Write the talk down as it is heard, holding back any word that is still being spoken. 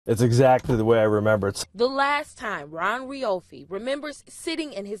It's exactly the way I remember it. The last time Ron Riolfi remembers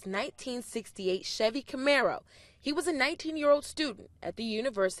sitting in his 1968 Chevy Camaro, he was a 19-year-old student at the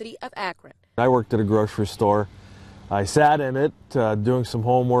University of Akron. I worked at a grocery store. I sat in it doing some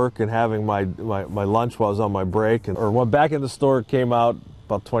homework and having my lunch while I was on my break, or went back in the store, came out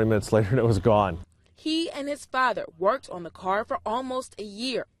about 20 minutes later, and it was gone. He and his father worked on the car for almost a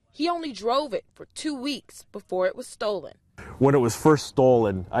year. He only drove it for 2 weeks before it was stolen. When it was first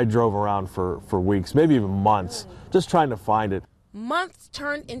stolen, I drove around for weeks, maybe even months, just trying to find it. Months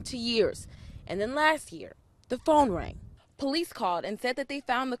turned into years, and then last year, the phone rang. Police called and said that they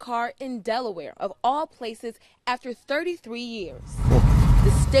found the car in Delaware, of all places, after 33 years.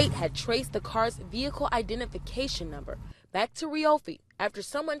 The state had traced the car's vehicle identification number back to Riolfi after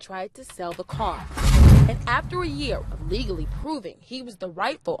someone tried to sell the car. And after a year of legally proving he was the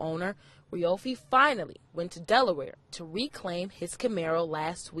rightful owner, Riolfi finally went to Delaware to reclaim his Camaro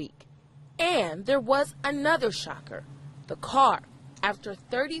last week. And there was another shocker. The car, after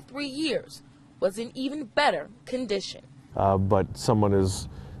 33 years, was in even better condition. But someone has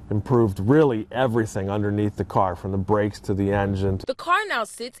improved really everything underneath the car, from the brakes to the engine. The car now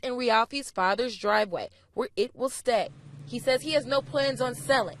sits in Riolfi's father's driveway, where it will stay. He says he has no plans on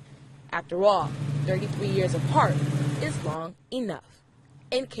selling. After all, 33 years apart is long enough.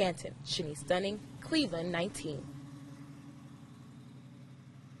 In Canton, Shanice Dunning, Cleveland 19.